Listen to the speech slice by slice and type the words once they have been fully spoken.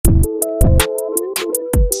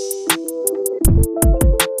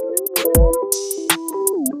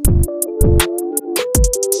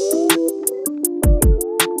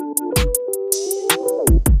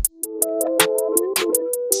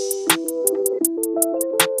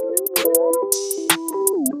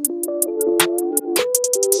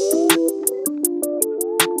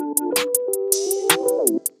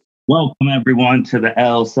Welcome, everyone, to the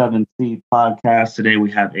L7C Podcast. Today, we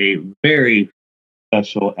have a very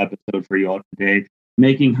special episode for you all today.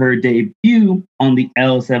 Making her debut on the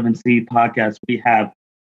L7C Podcast, we have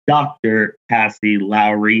Dr. Kassie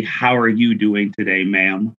Lowery. How are you doing today,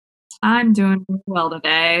 ma'am? I'm doing well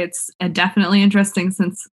today. It's definitely interesting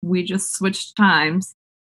since we just switched times.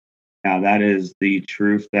 Now, that is the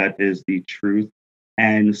truth. That is the truth.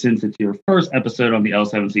 And since it's your first episode on the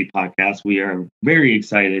L7C Podcast, we are very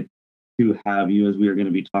excited to have you, as we are going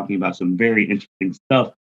to be talking about some very interesting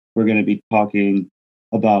stuff. We're going to be talking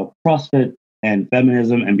about CrossFit and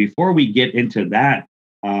feminism. And before we get into that,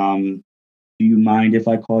 do you mind if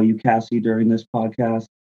I call you Kassie during this podcast?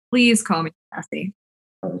 Please call me Kassie.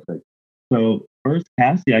 Perfect. So first,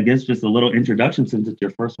 Kassie, I guess just a little introduction since it's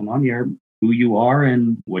your first one on here, who you are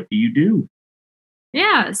and what do you do?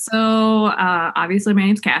 Yeah, so obviously my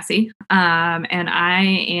name's Kassie, and I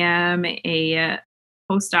am a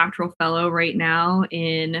postdoctoral fellow right now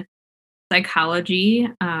in psychology.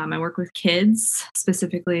 I work with kids,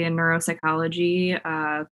 specifically in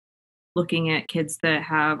neuropsychology, looking at kids that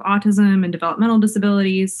have autism and developmental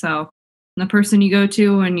disabilities. So I'm the person you go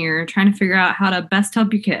to when you're trying to figure out how to best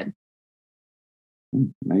help your kid.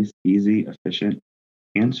 Nice, easy, efficient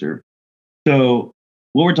answer. So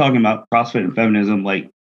what we're talking about, CrossFit and feminism, like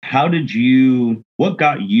what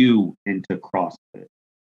got you into CrossFit?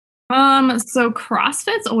 So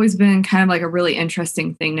CrossFit's always been kind of like a really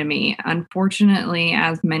interesting thing to me. Unfortunately,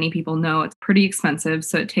 as many people know, it's pretty expensive.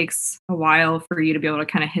 So it takes a while for you to be able to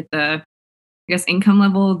kind of hit the, income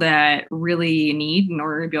level that really you need in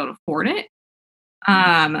order to be able to afford it.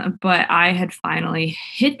 But I had finally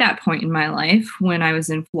hit that point in my life when I was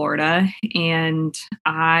in Florida, and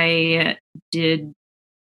I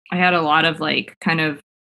had a lot of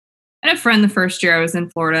I had a friend the first year I was in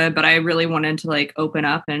Florida, but I really wanted to open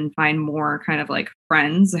up and find more kind of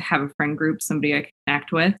friends, have a friend group, somebody I can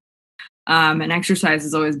connect with. And exercise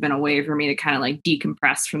has always been a way for me to kind of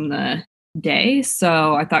decompress from the day.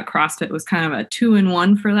 So I thought CrossFit was kind of a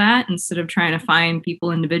 2-in-1 for that. Instead of trying to find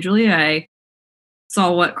people individually, I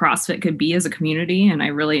saw what CrossFit could be as a community, and I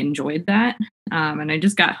really enjoyed that. And I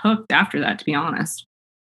just got hooked after that, to be honest.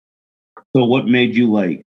 So what made you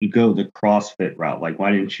go the CrossFit route?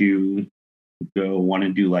 Why didn't you want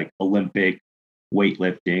to do Olympic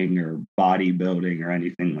weightlifting or bodybuilding or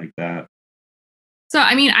anything like that? So,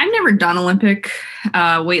 I've never done Olympic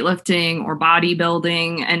weightlifting or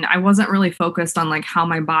bodybuilding, and I wasn't really focused on how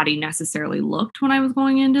my body necessarily looked when I was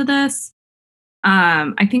going into this.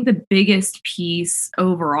 I think the biggest piece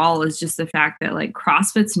overall is just the fact that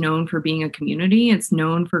CrossFit's known for being a community. It's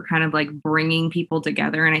known for kind of bringing people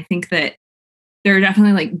together. And I think that there are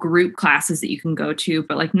definitely group classes that you can go to,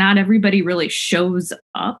 but not everybody really shows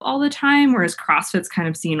up all the time. Whereas CrossFit's kind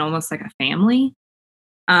of seen almost like a family,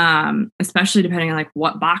 especially depending on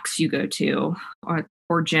what box you go to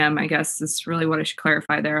or gym. I guess is really what I should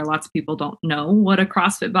clarify there. Lots of people don't know what a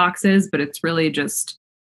CrossFit box is, but it's really just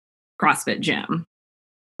CrossFit gym,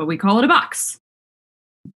 but we call it a box.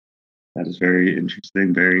 That is very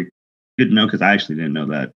interesting. Very good to know, because I actually didn't know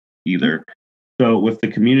that either. So with the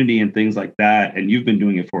community and things like that, and you've been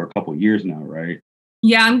doing it for a couple of years now, right?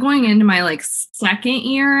 Yeah, I'm going into my second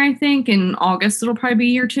year, I think. In August, it'll probably be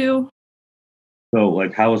year 2. So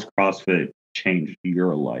how has CrossFit changed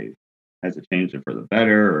your life? Has it changed it for the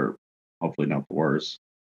better, or hopefully not the worse?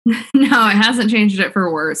 No, it hasn't changed it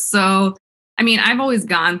for worse. So I've always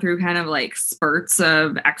gone through kind of spurts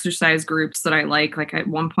of exercise groups that I like. At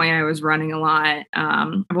one point I was running a lot.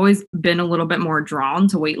 I've always been a little bit more drawn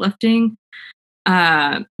to weightlifting.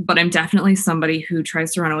 But I'm definitely somebody who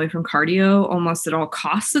tries to run away from cardio almost at all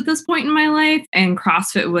costs at this point in my life. And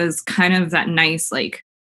CrossFit was kind of that nice,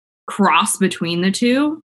 cross between the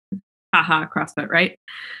two. Haha, CrossFit, right?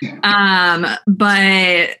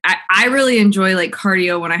 But I really enjoy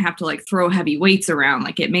cardio when I have to throw heavy weights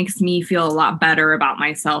around. It makes me feel a lot better about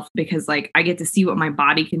myself because I get to see what my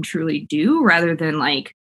body can truly do rather than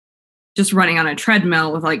just running on a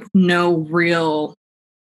treadmill with no real,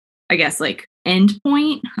 end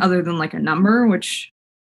point other than a number, which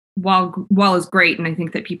while is great. And I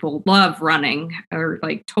think that people love running, are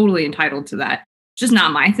totally entitled to that. It's just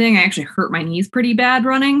not my thing. I actually hurt my knees pretty bad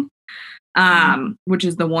running. Which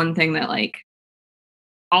is the one thing that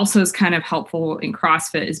also is kind of helpful in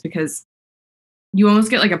CrossFit is because you almost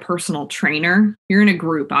get a personal trainer. You're in a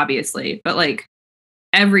group, obviously, but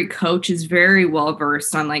every coach is very well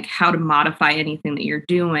versed on how to modify anything that you're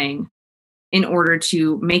doing in order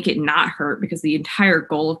to make it not hurt, because the entire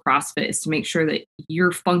goal of CrossFit is to make sure that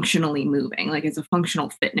you're functionally moving. It's a functional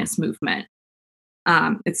fitness movement.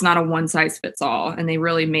 It's not a one size fits all, and they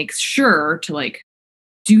really make sure to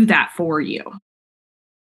do that for you.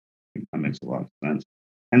 That makes a lot of sense.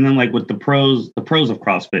 And then like with the pros of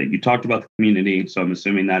CrossFit, you talked about the community. So I'm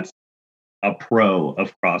assuming that's a pro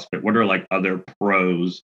of CrossFit. What are like other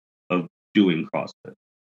pros of doing CrossFit?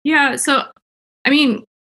 Yeah. So, I mean,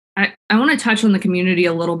 I want to touch on the community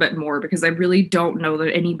a little bit more because I really don't know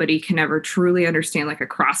that anybody can ever truly understand like a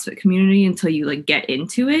CrossFit community until you like get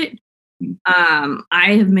into it.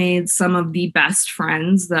 I have made some of the best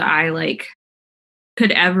friends that I like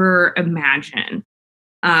could ever imagine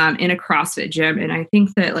in a CrossFit gym. And I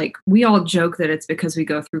think that like we all joke that it's because we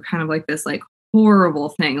go through kind of like this like horrible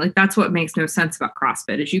thing. Like that's what makes no sense about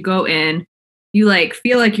CrossFit is you go in, you like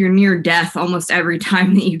feel like you're near death almost every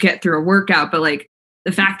time that you get through a workout. But like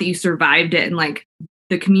the fact that you survived it and like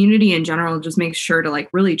the community in general just makes sure to like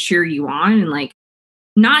really cheer you on and like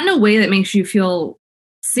not in a way that makes you feel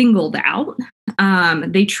singled out.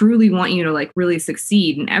 They truly want you to like really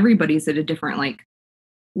succeed, and everybody's at a different like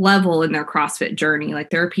level in their CrossFit journey. Like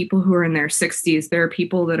there are people who are in their 60s, there are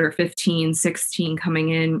people that are 15, 16 coming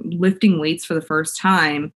in lifting weights for the first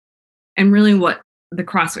time. And really what the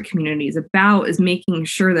CrossFit community is about is making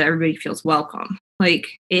sure that everybody feels welcome.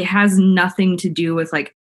 Like it has nothing to do with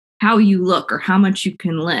like how you look or how much you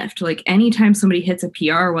can lift. Like anytime somebody hits a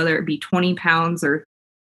PR, whether it be 20 pounds or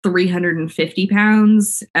 350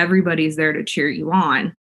 pounds, everybody's there to cheer you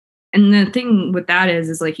on. And the thing with that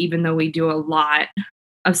is like, even though we do a lot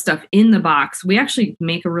of stuff in the box, we actually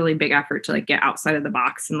make a really big effort to like get outside of the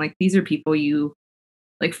box. And like, these are people you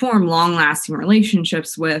like form long lasting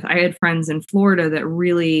relationships with. I had friends in Florida that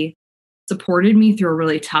really supported me through a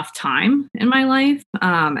really tough time in my life.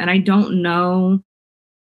 And I don't know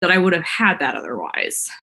that I would have had that otherwise.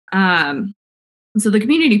 So the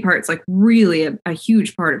community part's like really a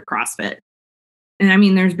huge part of CrossFit. And I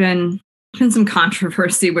mean, there's been some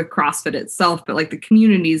controversy with CrossFit itself, but like the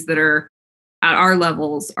communities that are at our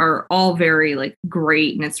levels are all very like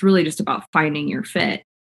great. And it's really just about finding your fit.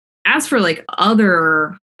 As for like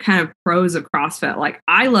other kind of pros of CrossFit, like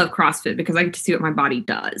I love CrossFit because I get to see what my body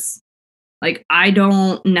does. Like I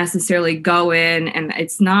don't necessarily go in, and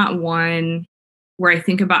it's not one where I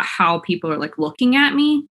think about how people are like looking at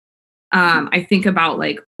me. I think about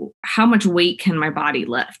like how much weight can my body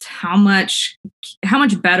lift? How much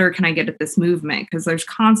better can I get at this movement? Because there's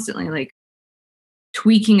constantly like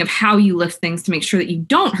tweaking of how you lift things to make sure that you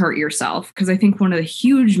don't hurt yourself. Because I think one of the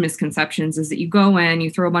huge misconceptions is that you go in, you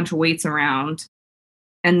throw a bunch of weights around,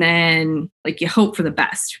 and then like you hope for the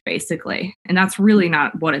best, basically. And that's really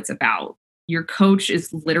not what it's about. Your coach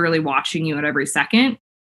is literally watching you at every second,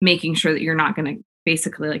 making sure that you're not going to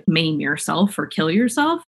basically like maim yourself or kill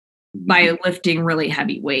yourself by lifting really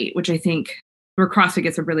heavy weight, which I think where CrossFit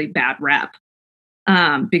gets a really bad rep.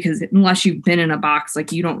 Because unless you've been in a box,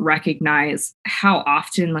 like you don't recognize how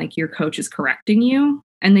often like your coach is correcting you,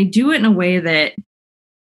 and they do it in a way that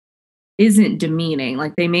isn't demeaning.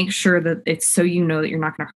 Like they make sure that it's so you know that you're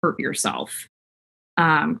not going to hurt yourself.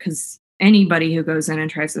 Because anybody who goes in and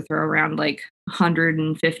tries to throw around like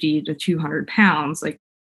 150 to 200 pounds, like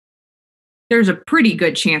there's a pretty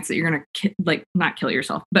good chance that you're going to like not kill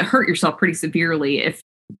yourself, but hurt yourself pretty severely if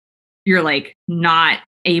you're like not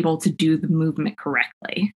able to do the movement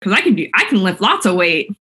correctly. Because I can lift lots of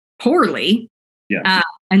weight poorly. Yeah.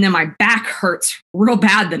 And then my back hurts real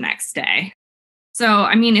bad the next day. So,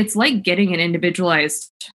 I mean, it's like getting an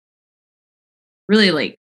individualized, really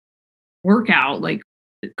like workout, like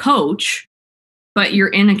coach, but you're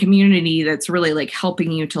in a community that's really like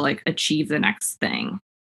helping you to like achieve the next thing.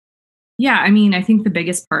 Yeah. I mean, I think the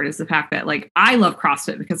biggest part is the fact that like I love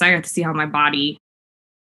CrossFit because I got to see how my body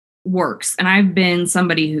works. And I've been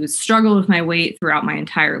somebody who's struggled with my weight throughout my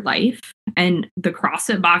entire life. And the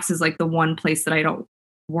CrossFit box is like the one place that I don't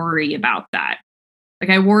worry about that.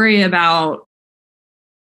 Like I worry about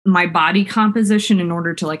my body composition in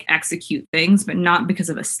order to like execute things, but not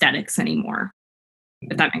because of aesthetics anymore.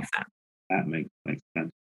 If that makes sense. That makes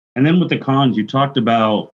sense. And then with the cons, you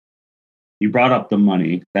brought up the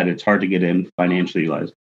money, that it's hard to get in financially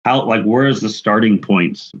wise. How, like, where is the starting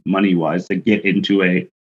points money wise to get into a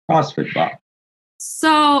CrossFit box?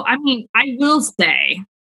 So, I mean, I will say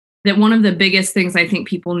that one of the biggest things I think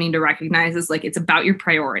people need to recognize is like, it's about your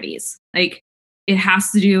priorities. Like it has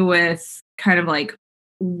to do with kind of like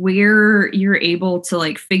where you're able to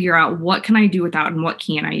like figure out what can I do without and what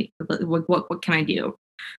can I do?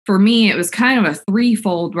 For me, it was kind of a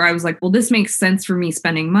threefold where I was like, well, this makes sense for me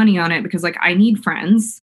spending money on it because like I need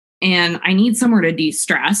friends and I need somewhere to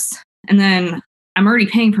de-stress. And then I'm already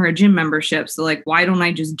paying for a gym membership. So like, why don't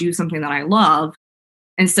I just do something that I love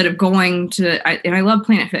instead of going to, and I love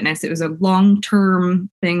Planet Fitness. It was a long-term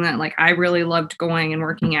thing that like I really loved going and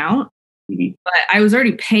working out. But I was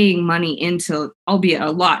already paying money into, albeit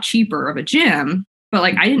a lot cheaper of a gym, but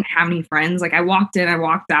like I didn't have any friends. Like I walked in, I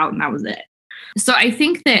walked out, and that was it. So I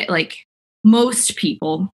think that like most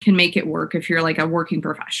people can make it work if you're like a working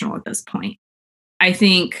professional at this point. I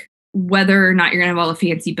think whether or not you're gonna have all the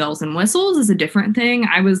fancy bells and whistles is a different thing.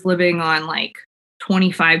 I was living on like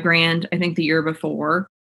 25 grand, I think the year before,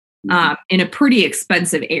 in a pretty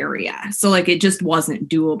expensive area. So like it just wasn't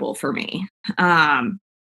doable for me.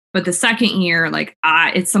 But the second year, like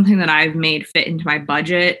it's something that I've made fit into my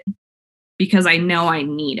budget because I know I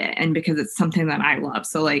need it and because it's something that I love.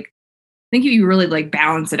 So like I think if you really like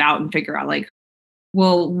balance it out and figure out like,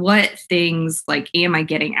 well, what things like am I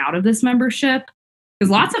getting out of this membership?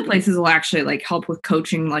 Because lots of places will actually like help with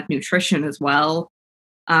coaching, like nutrition as well.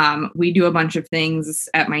 We do a bunch of things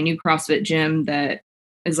at my new CrossFit gym that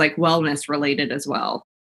is like wellness related as well.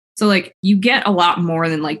 So like you get a lot more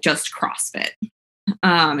than like just CrossFit,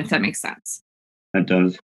 if that makes sense. That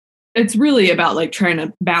does. It's really about like trying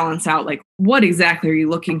to balance out like what exactly are you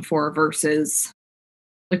looking for versus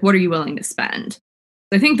like what are you willing to spend.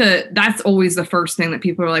 I think that that's always the first thing that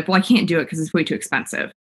people are like, well, I can't do it because it's way too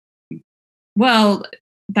expensive. Well,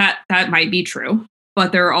 that might be true,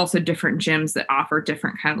 but there are also different gyms that offer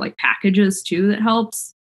different kind of like packages too that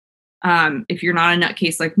helps. If you're not a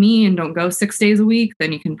nutcase like me and don't go 6 days a week,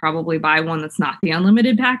 then you can probably buy one that's not the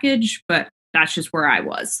unlimited package, but that's just where I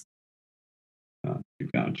was.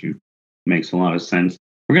 Got you. Makes a lot of sense.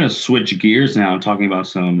 We're going to switch gears now, talking about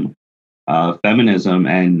some feminism.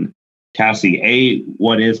 And Kassie, A,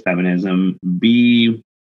 what is feminism? B,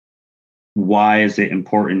 why is it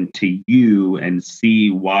important to you? And C,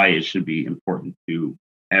 why it should be important to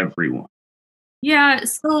everyone? Yeah,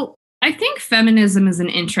 so I think feminism is an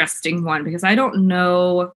interesting one because I don't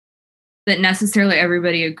know that necessarily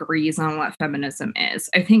everybody agrees on what feminism is.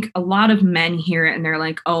 I think a lot of men hear it and they're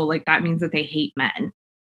like, oh, like that means that they hate men.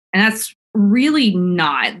 And that's really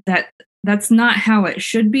not. That's not how it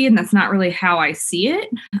should be. And that's not really how I see it.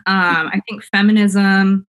 I think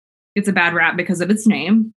feminism gets a bad rap because of its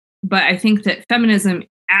name. But I think that feminism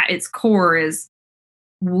at its core is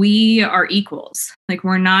we are equals. Like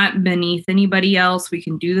we're not beneath anybody else. We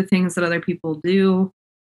can do the things that other people do.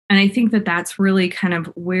 And I think that that's really kind of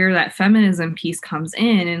where that feminism piece comes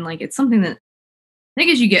in. And like, it's something that I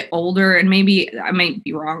think as you get older, and maybe I might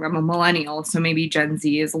be wrong, I'm a millennial, so maybe Gen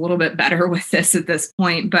Z is a little bit better with this at this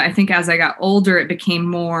point. But I think as I got older, it became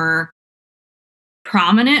more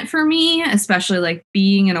prominent for me, especially like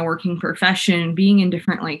being in a working profession, being in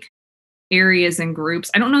different like areas and groups.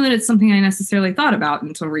 I don't know that it's something I necessarily thought about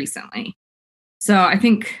until recently. So I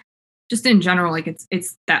think just in general, like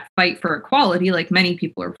it's that fight for equality, like many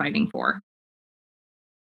people are fighting for.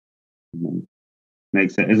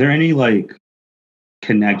 Makes sense. Is there any like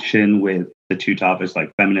connection with the two topics,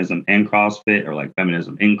 like feminism and CrossFit, or like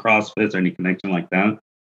feminism in CrossFit? Is there any connection like that?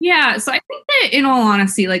 Yeah, so I think that in all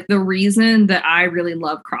honesty, like the reason that I really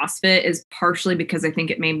love CrossFit is partially because I think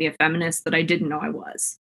it made me a feminist that I didn't know I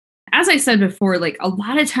was. As I said before, like a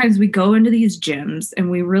lot of times we go into these gyms and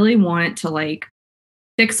we really want to like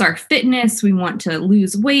fix our fitness. We want to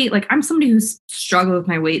lose weight. Like I'm somebody who's struggled with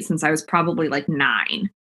my weight since I was probably like 9.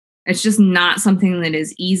 It's just not something that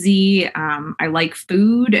is easy. I like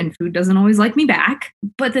food and food doesn't always like me back.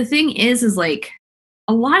 But the thing is like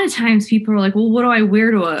a lot of times people are like, well, what do I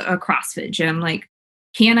wear to a CrossFit gym? Like,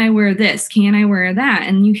 can I wear this? Can I wear that?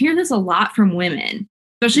 And you hear this a lot from women,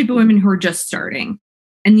 especially for women who are just starting.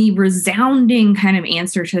 And the resounding kind of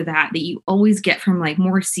answer to that you always get from like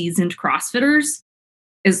more seasoned CrossFitters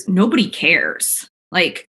is nobody cares.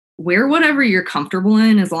 Like, wear whatever you're comfortable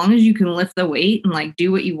in as long as you can lift the weight and like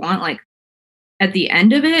do what you want. Like at the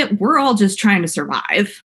end of it, we're all just trying to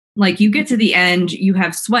survive. Like you get to the end, you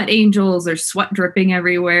have sweat angels, there's sweat dripping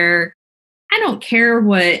everywhere. I don't care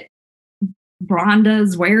what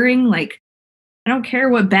Bronda's wearing. Like I don't care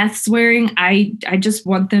what Beth's wearing. I just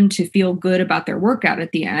want them to feel good about their workout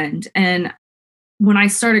at the end. And when I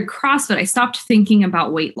started CrossFit, I stopped thinking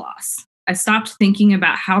about weight loss. I stopped thinking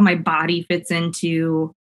about how my body fits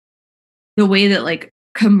into the way that like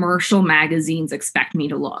commercial magazines expect me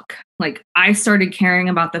to look. Like I started caring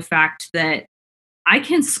about the fact that I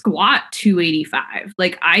can squat 285.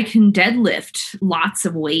 Like I can deadlift lots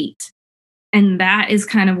of weight. And that is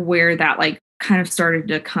kind of where that like kind of started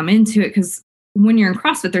to come into it. Because when you're in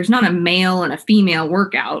CrossFit, there's not a male and a female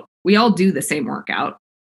workout. We all do the same workout.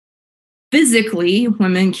 Physically,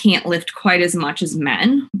 women can't lift quite as much as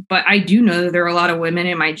men. But I do know that there are a lot of women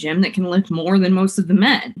in my gym that can lift more than most of the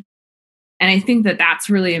men. And I think that that's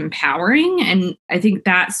really empowering. And I think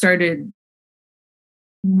that started,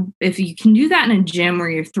 if you can do that in a gym where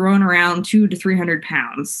you're throwing around 200 to 300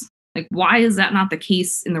 pounds, Like, why is that not the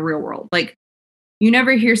case in the real world? Like, you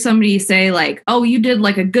never hear somebody say like, oh, you did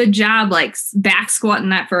like a good job, like back squatting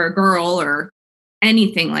that for a girl or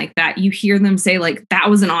anything like that. You hear them say like, that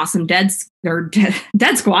was an awesome dead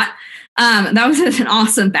squat. That was an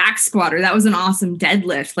awesome back squat, or that was an awesome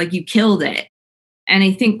deadlift. Like, you killed it. And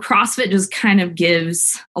I think CrossFit just kind of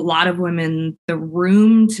gives a lot of women the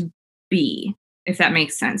room to be, if that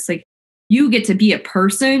makes sense. Like, you get to be a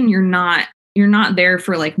person. You're not there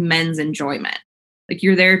for like men's enjoyment. Like,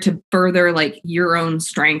 you're there to further like your own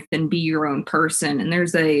strength and be your own person. And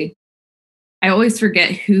I always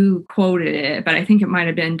forget who quoted it, but I think it might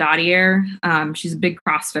have been Dottier. She's a big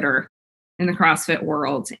CrossFitter in the CrossFit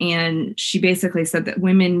world. And she basically said that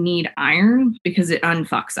women need iron because it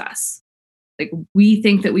unfucks us. Like, we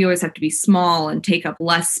think that we always have to be small and take up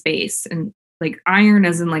less space. And like, iron,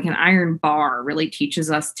 as in like an iron bar, really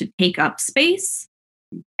teaches us to take up space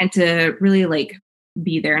and to really like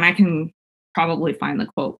be there. And I can probably find the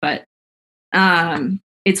quote, but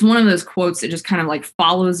it's one of those quotes that just kind of like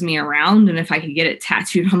follows me around. And if I could get it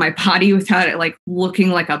tattooed on my body without it like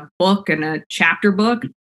looking like a book and a chapter book,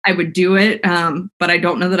 I would do it. But I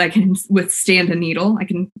don't know that I can withstand a needle. I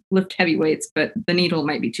can lift heavy weights, but the needle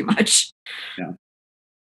might be too much. Yeah.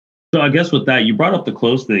 So I guess with that, you brought up the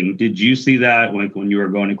clothes thing. Did you see that when you were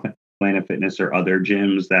going to Planet Fitness or other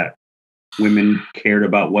gyms, that women cared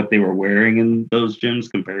about what they were wearing in those gyms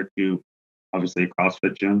compared to obviously a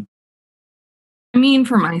CrossFit gym? I mean,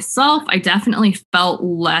 for myself, I definitely felt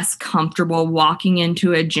less comfortable walking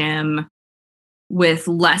into a gym with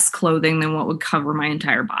less clothing than what would cover my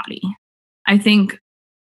entire body. I think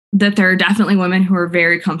that there are definitely women who are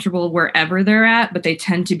very comfortable wherever they're at, but they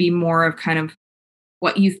tend to be more of kind of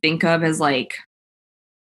what you think of as like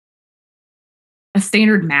a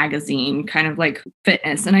standard magazine, kind of like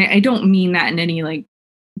fitness. And I don't mean that in any like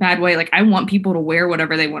bad way. Like, I want people to wear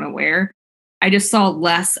whatever they want to wear. I just saw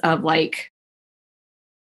less of like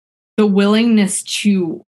the willingness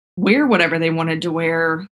to wear whatever they wanted to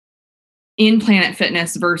wear in Planet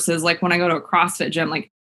Fitness versus like when I go to a CrossFit gym. Like,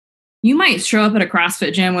 you might show up at a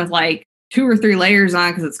CrossFit gym with like 2 or 3 layers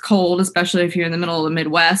on because it's cold, especially if you're in the middle of the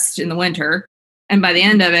Midwest in the winter. And by the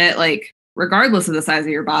end of it, like, regardless of the size of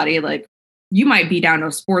your body, like, you might be down to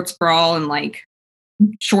a sports bra and like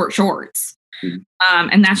short shorts.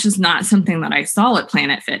 And that's just not something that I saw at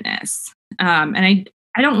Planet Fitness. And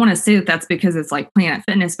I don't want to say that that's because it's like Planet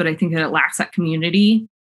Fitness, but I think that it lacks that community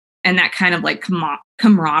and that kind of like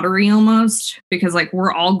camaraderie almost, because like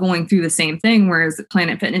we're all going through the same thing. Whereas at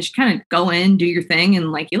Planet Fitness, you kind of go in, do your thing,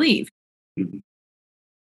 and like you leave. Mm-hmm.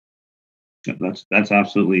 Yeah, that's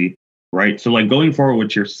absolutely right. So like going forward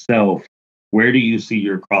with yourself, where do you see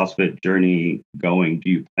your CrossFit journey going? Do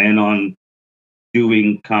you plan on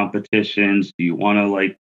doing competitions? Do you want to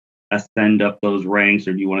like ascend up those ranks,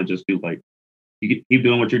 or do you want to just do like, you keep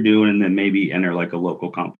doing what you're doing and then maybe enter like a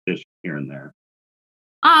local competition here and there?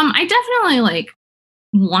 I definitely like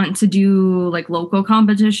want to do like local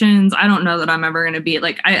competitions. I don't know that I'm ever going to be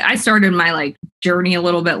like, I started my like journey a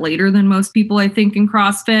little bit later than most people, I think, in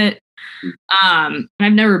CrossFit. I've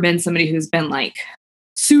never been somebody who's been like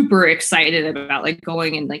super excited about like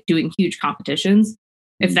going and like doing huge competitions.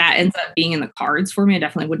 If that ends up being in the cards for me, I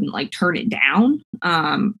definitely wouldn't like turn it down.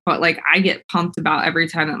 But like, I get pumped about every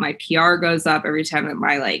time that my PR goes up, every time that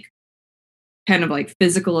my like kind of like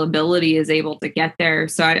physical ability is able to get there.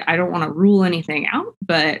 So I don't want to rule anything out,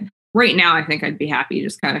 but right now I think I'd be happy to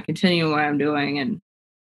just kind of continue what I'm doing and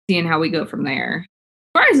seeing how we go from there.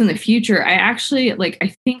 As far as in the future, I actually like,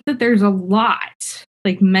 I think that there's a lot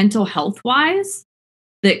like mental health wise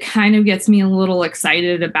that kind of gets me a little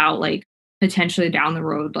excited about like potentially down the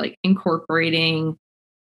road, like incorporating,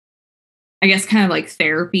 I guess, kind of like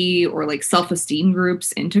therapy or like self-esteem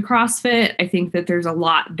groups into CrossFit. I think that there's a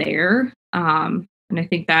lot there. And I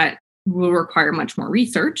think that will require much more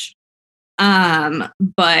research.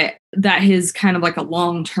 But that is kind of like a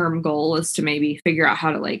long-term goal, is to maybe figure out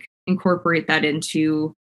how to like incorporate that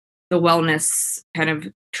into the wellness kind of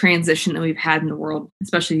transition that we've had in the world,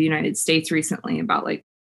 especially the United States recently, about like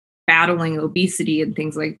battling obesity and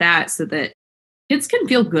things like that, so that kids can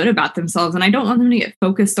feel good about themselves. And I don't want them to get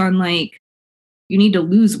focused on like, you need to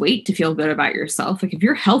lose weight to feel good about yourself. Like, if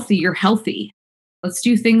you're healthy, you're healthy. Let's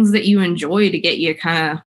do things that you enjoy to get you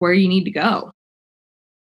kind of where you need to go.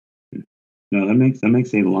 No, that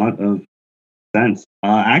makes a lot of sense.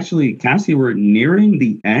 Actually, Kassie, we're nearing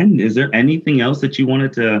the end. Is there anything else that you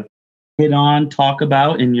wanted to hit on, talk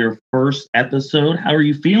about in your first episode? How are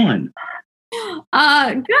you feeling?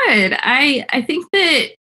 Good. I think that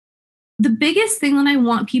the biggest thing that I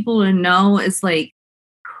want people to know is like,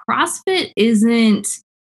 CrossFit isn't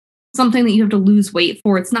something that you have to lose weight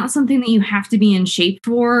for. It's not something that you have to be in shape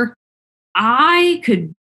for. I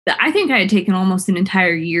think I had taken almost an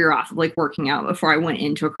entire year off of like working out before I went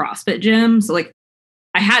into a CrossFit gym. So like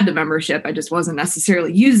I had the membership, I just wasn't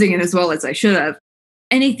necessarily using it as well as I should have.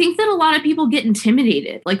 And I think that a lot of people get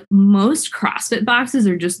intimidated. Like most CrossFit boxes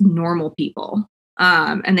are just normal people.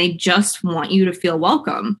 And they just want you to feel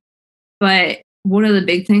welcome. But one of the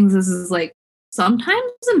big things is like,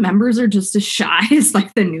 sometimes the members are just as shy as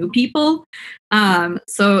like the new people.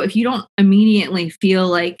 So if you don't immediately feel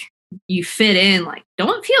like you fit in, like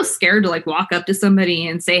don't feel scared to like walk up to somebody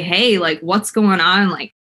and say, hey, like what's going on?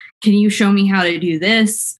 Like, can you show me how to do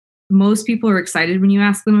this? Most people are excited when you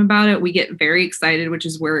ask them about it. We get very excited, which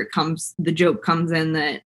is where the joke comes in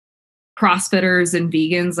that CrossFitters and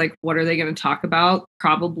vegans, like what are they going to talk about?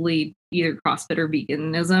 Probably either CrossFit or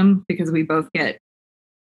veganism, because we both get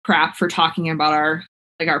crap for talking about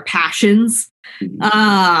our passions. But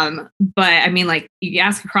I mean, like you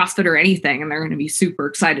ask a CrossFit or anything and they're going to be super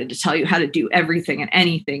excited to tell you how to do everything and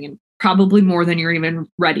anything, and probably more than you're even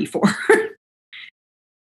ready for.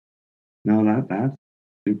 No, that's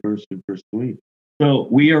super, super sweet. So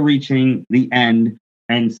we are reaching the end.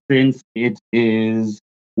 And since it is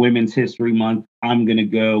Women's History Month, I'm going to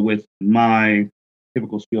go with my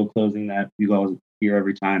typical spiel closing that you guys hear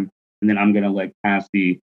every time. And then I'm going to let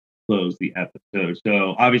Kassie close the episode.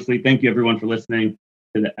 So obviously, thank you everyone for listening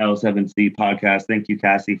to the L7C podcast. Thank you,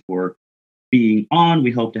 Kassie, for being on.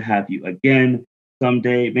 We hope to have you again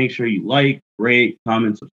someday. Make sure you like, rate,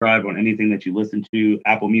 comment, subscribe on anything that you listen to,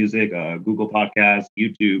 Apple Music, Google Podcasts,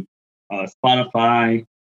 YouTube, Spotify.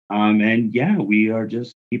 And yeah, we are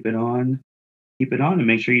just keep it on and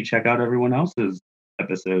make sure you check out everyone else's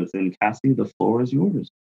episodes. And Kassie, the floor is yours.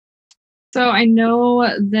 So I know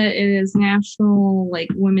that it is National like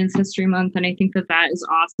Women's History Month, and I think that is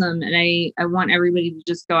awesome. And I want everybody to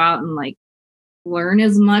just go out and like learn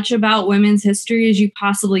as much about women's history as you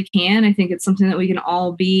possibly can. I think it's something that we can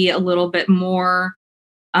all be a little bit more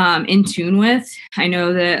in tune with. I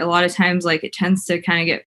know that a lot of times like it tends to kind of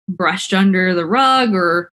get brushed under the rug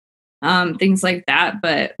or things like that.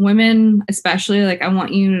 But women, especially, like I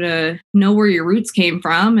want you to know where your roots came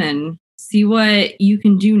from and see what you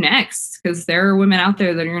can do next, because there are women out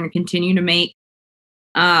there that are going to continue to make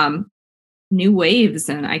new waves,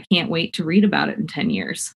 and I can't wait to read about it in 10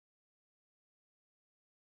 years.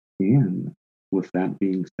 And with that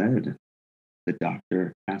being said, the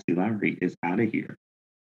Dr. Kassie Lowery is out of here.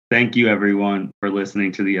 Thank you, everyone, for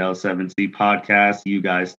listening to the L7C podcast. You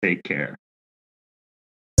guys take care.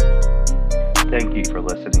 Thank you for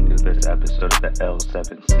listening to this episode of the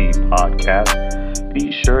L7C podcast.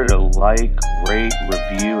 Be sure to like, rate,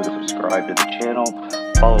 review, and subscribe to the channel.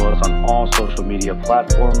 Follow us on all social media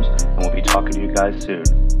platforms, and we'll be talking to you guys soon.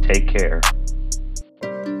 Take care.